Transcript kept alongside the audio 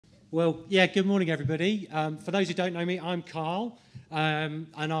Well, yeah, good morning, everybody. For those who don't know me, I'm Carl, and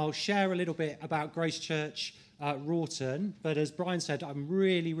I'll share a little bit about Grace Church Wroughton. But as Brian said, I'm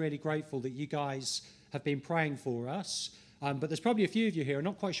really, really grateful that you guys have been praying for us. But there's probably a few of you here who are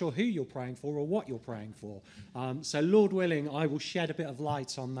not quite sure who you're praying for or what you're praying for. So Lord willing, I will shed a bit of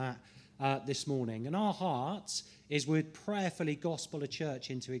light on that this morning. And our heart is we'd prayerfully gospel a church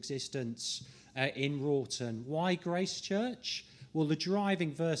into existence in Wroughton. Why Grace Church? Well, the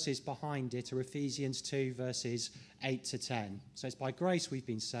driving verses behind it are Ephesians 2, verses 8 to 10. So it's by grace we've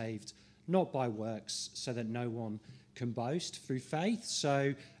been saved, not by works, so that no one can boast, through faith.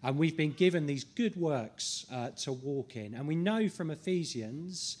 And we've been given these good works to walk in. And we know from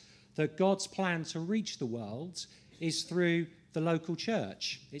Ephesians that God's plan to reach the world is through the local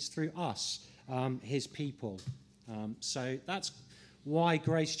church. It's through us, his people. So that's why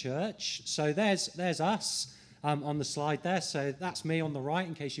Grace Church. So there's us. On the slide there, so that's me on the right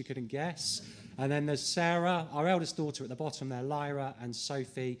in case you couldn't guess, and then there's Sarah, our eldest daughter, at the bottom there, Lyra, and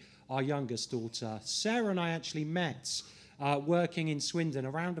Sophie, our youngest daughter. Sarah and I actually met working in Swindon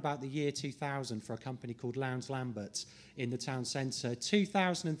around about the year 2000 for a company called Lowndes Lambert in the town centre.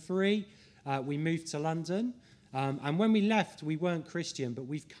 2003 we moved to London, and when we left we weren't Christian, but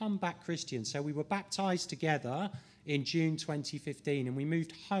we've come back Christian. So we were baptised together in June 2015, and we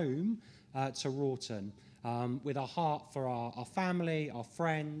moved home to Wroughton. With a heart for our family, our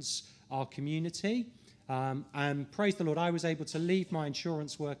friends, our community. And praise the Lord, I was able to leave my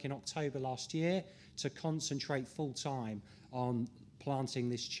insurance work in October last year to concentrate full-time on planting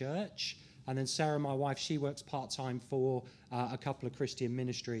this church. And then Sarah, my wife, she works part-time for a couple of Christian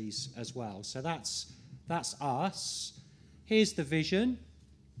ministries as well. So that's us. Here's the vision.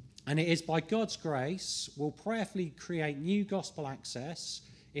 And it is by God's grace, we'll prayerfully create new gospel access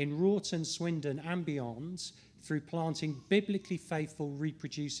in Wroughton, Swindon and beyond through planting biblically faithful,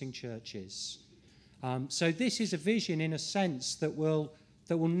 reproducing churches. So this is a vision in a sense that will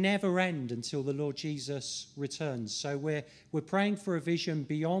never end until the Lord Jesus returns. So we're praying for a vision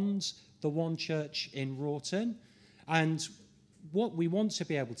beyond the one church in Wroughton. And what we want to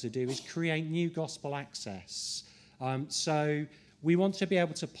be able to do is create new gospel access. So we want to be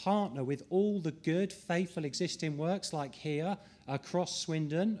able to partner with all the good, faithful existing works like here, across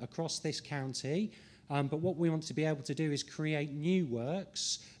Swindon, across this county. But what we want to be able to do is create new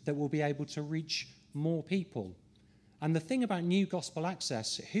works that will be able to reach more people. And the thing about new gospel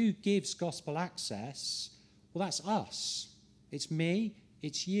access, who gives gospel access? Well, that's us. It's me,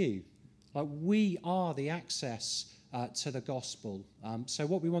 it's you. Like, we are the access to the gospel. So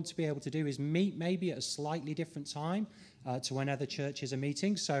what we want to be able to do is meet maybe at a slightly different time to when other churches are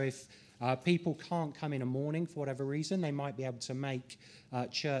meeting. So if people can't come in a morning for whatever reason, they might be able to make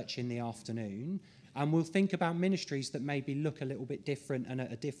church in the afternoon. And we'll think about ministries that maybe look a little bit different and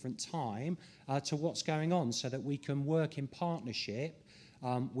at a different time to what's going on, so that we can work in partnership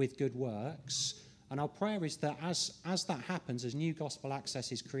with good works. And our prayer is that as that happens, as new gospel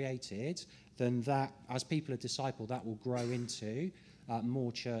access is created, then that, as people are discipled, that will grow into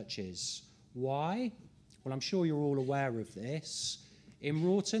more churches. Why? Well, I'm sure you're all aware of this. In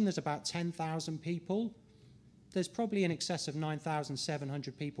Wroughton, there's about 10,000 people. There's probably in excess of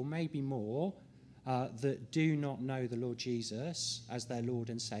 9,700 people, maybe more, that do not know the Lord Jesus as their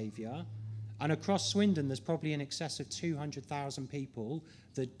Lord and Saviour. And across Swindon, there's probably in excess of 200,000 people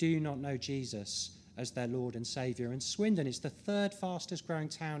that do not know Jesus as their Lord and Saviour. And Swindon is the third fastest growing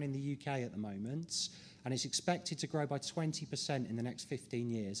town in the UK at the moment, and it's expected to grow by 20% in the next 15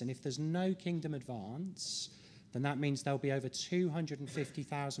 years. And if there's no kingdom advance, then that means there'll be over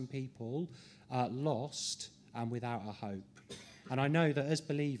 250,000 people lost and without a hope. And I know that as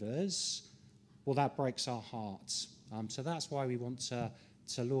believers, well, that breaks our hearts. So that's why we want to,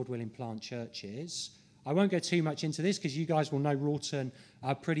 Lord willing, plant churches. I won't go too much into this because you guys will know Wroughton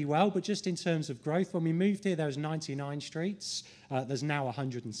pretty well, but just in terms of growth, when we moved here, there was 99 streets. There's now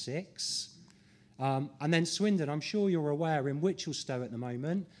 106. And then Swindon, I'm sure you're aware, in Wiltshire at the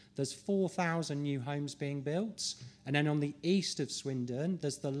moment, there's 4,000 new homes being built. And then on the east of Swindon,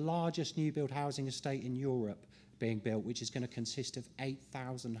 there's the largest new build housing estate in Europe being built, which is going to consist of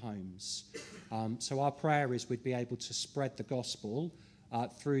 8,000 homes. So our prayer is we'd be able to spread the gospel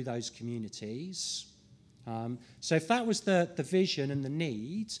through those communities. So if that was the vision and the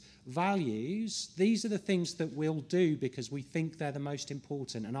need, values, these are the things that we'll do because we think they're the most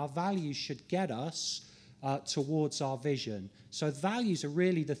important, and our values should get us towards our vision. So values are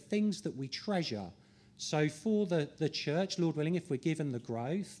really the things that we treasure. So for the church, Lord willing, if we're given the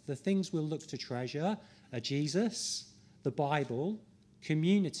growth, the things we'll look to treasure are Jesus, the Bible,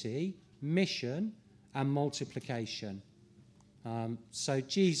 community, mission, and multiplication. So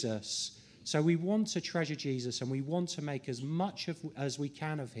Jesus. So we want to treasure Jesus, and we want to make as much as we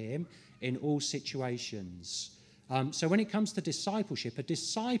can of him in all situations. So when it comes to discipleship, a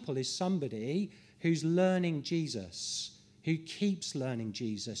disciple is somebody who's learning Jesus, who keeps learning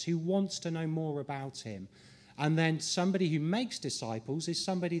Jesus, who wants to know more about him. And then somebody who makes disciples is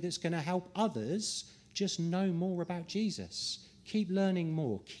somebody that's going to help others just know more about Jesus. Keep learning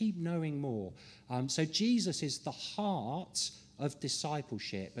more, keep knowing more. So Jesus is the heart of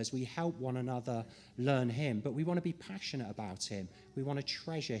discipleship as we help one another learn him. But we want to be passionate about him. We want to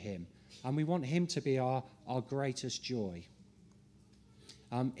treasure him. And we want him to be our greatest joy.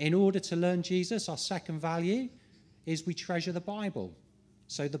 In order to learn Jesus, our second value is we treasure the Bible.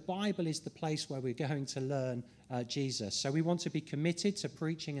 So the Bible is the place where we're going to learn Jesus. So we want to be committed to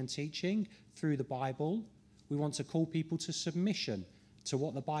preaching and teaching through the Bible. We want to call people to submission to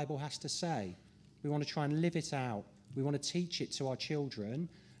what the Bible has to say. We want to try and live it out. We want to teach it to our children.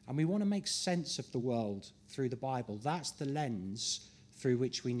 And we want to make sense of the world through the Bible. That's the lens through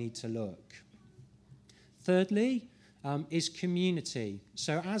which we need to look. Thirdly, is community.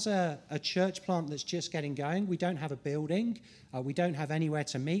 So as a church plant that's just getting going, we don't have a building. We don't have anywhere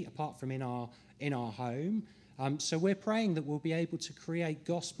to meet apart from in our home. So we're praying that we'll be able to create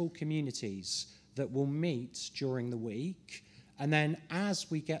gospel communities that will meet during the week. And then as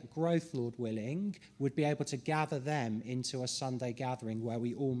we get growth, Lord willing, we'd be able to gather them into a Sunday gathering where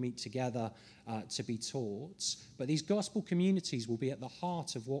we all meet together to be taught. But these gospel communities will be at the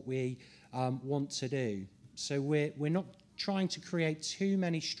heart of what we want to do. So we're not trying to create too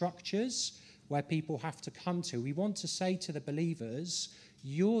many structures where people have to come to. We want to say to the believers,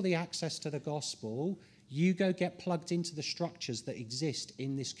 you're the access to the gospel. You go get plugged into the structures that exist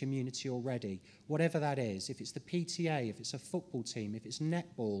in this community already, whatever that is. If it's the PTA, if it's a football team, if it's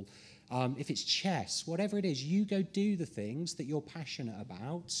netball, if it's chess, whatever it is, you go do the things that you're passionate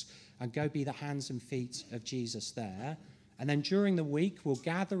about and go be the hands and feet of Jesus there. And then during the week, we'll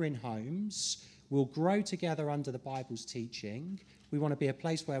gather in homes. We'll grow together under the Bible's teaching. We want to be a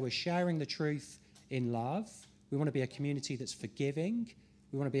place where we're sharing the truth in love. We want to be a community that's forgiving.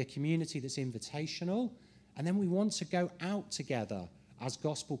 We want to be a community that's invitational. And then we want to go out together as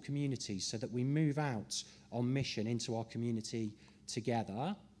gospel communities so that we move out on mission into our community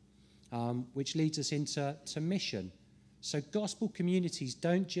together, which leads us into mission. So gospel communities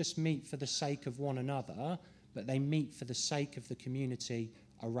don't just meet for the sake of one another, but they meet for the sake of the community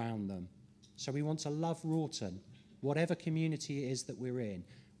around them. So we want to love Wroughton, whatever community it is that we're in.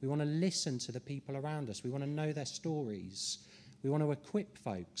 We want to listen to the people around us. We want to know their stories. We want to equip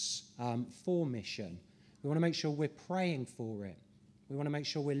folks for mission. We want to make sure we're praying for it. We want to make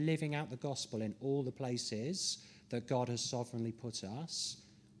sure we're living out the gospel in all the places that God has sovereignly put us.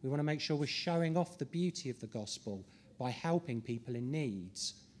 We want to make sure we're showing off the beauty of the gospel by helping people in need.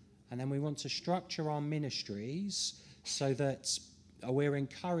 And then we want to structure our ministries so that we're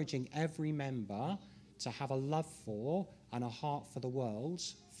encouraging every member to have a love for and a heart for the world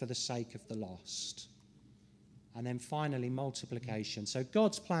for the sake of the lost. And then finally, multiplication. So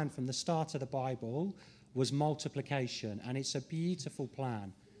God's plan from the start of the Bible was multiplication, and it's a beautiful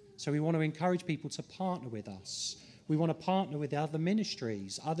plan. So we want to encourage people to partner with us. We want to partner with other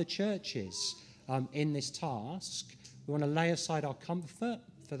ministries, other churches in this task. We want to lay aside our comfort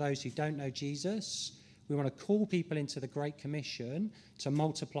for those who don't know Jesus. We want to call people into the Great Commission to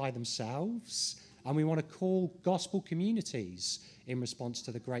multiply themselves. And we want to call gospel communities in response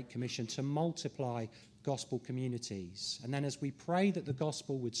to the Great Commission to multiply gospel communities. And then as we pray that the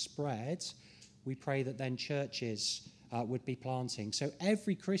gospel would spread, we pray that then churches would be planting. So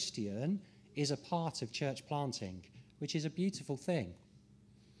every Christian is a part of church planting, which is a beautiful thing.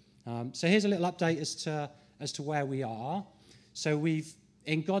 So here's a little update as to where we are. So we've,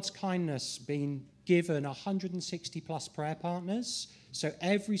 in God's kindness, been given 160 plus prayer partners. So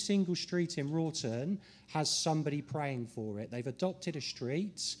every single street in Wroughton has somebody praying for it. They've adopted a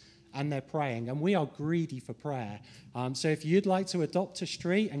street and they're praying, and we are greedy for prayer. So if you'd like to adopt a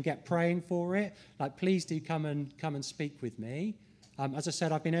street and get praying for it, please do come and speak with me. As I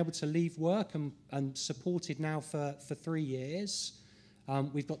said, I've been able to leave work and supported now for 3 years.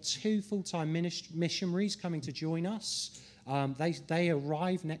 We've got 2 full-time missionaries coming to join us. They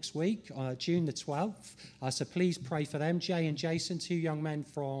arrive next week, June the 12th. So please pray for them. Jay and Jason, 2 young men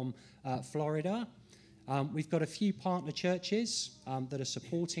from Florida. We've got a few partner churches that are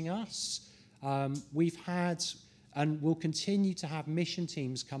supporting us. We've had and will continue to have mission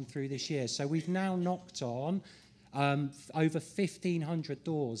teams come through this year. So we've now knocked on over 1,500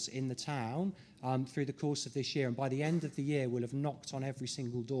 doors in the town through the course of this year. And by the end of the year, we'll have knocked on every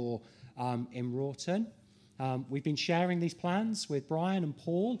single door in Wroughton. We've been sharing these plans with Brian and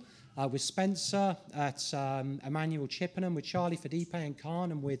Paul, with Spencer at Emmanuel Chippenham, with Charlie Fadipe and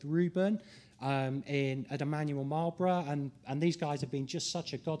Khan, and with Ruben at Emmanuel Marlborough. And these guys have been just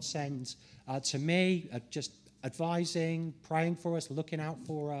such a godsend to me, just advising, praying for us, looking out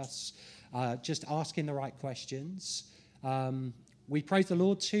for us, just asking the right questions. We praise the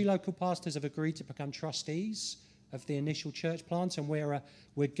Lord. 2 local pastors have agreed to become trustees of the initial church plant, and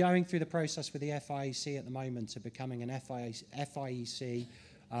we're going through the process with the FIEC at the moment of becoming an FIEC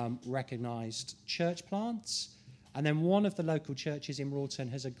recognised church plant. And then one of the local churches in Wroughton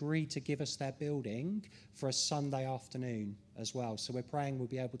has agreed to give us their building for a Sunday afternoon as well. So we're praying we'll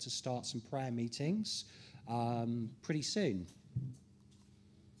be able to start some prayer meetings pretty soon.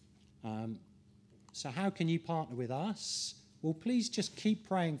 So how can you partner with us? Well, please just keep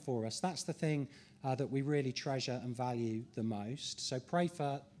praying for us. That's the thing that we really treasure and value the most. So pray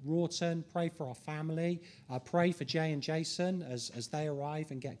for Wroughton, pray for our family, pray for Jay and Jason as they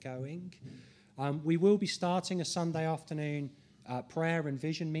arrive and get going. We will be starting a Sunday afternoon prayer and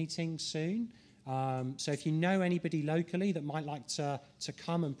vision meeting soon. So if you know anybody locally that might like to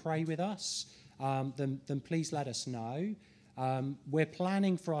come and pray with us, then please let us know. We're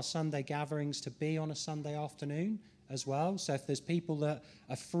planning for our Sunday gatherings to be on a Sunday afternoon as well. So if there's people that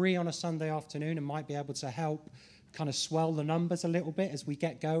are free on a Sunday afternoon and might be able to help kind of swell the numbers a little bit as we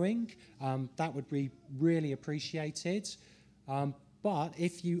get going, that would be really appreciated. But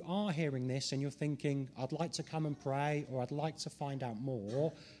if you are hearing this and you're thinking, I'd like to come and pray, or I'd like to find out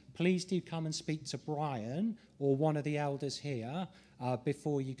more, please do come and speak to Brian or one of the elders here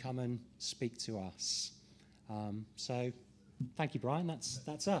before you come and speak to us. So thank you, Brian.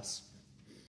 That's us.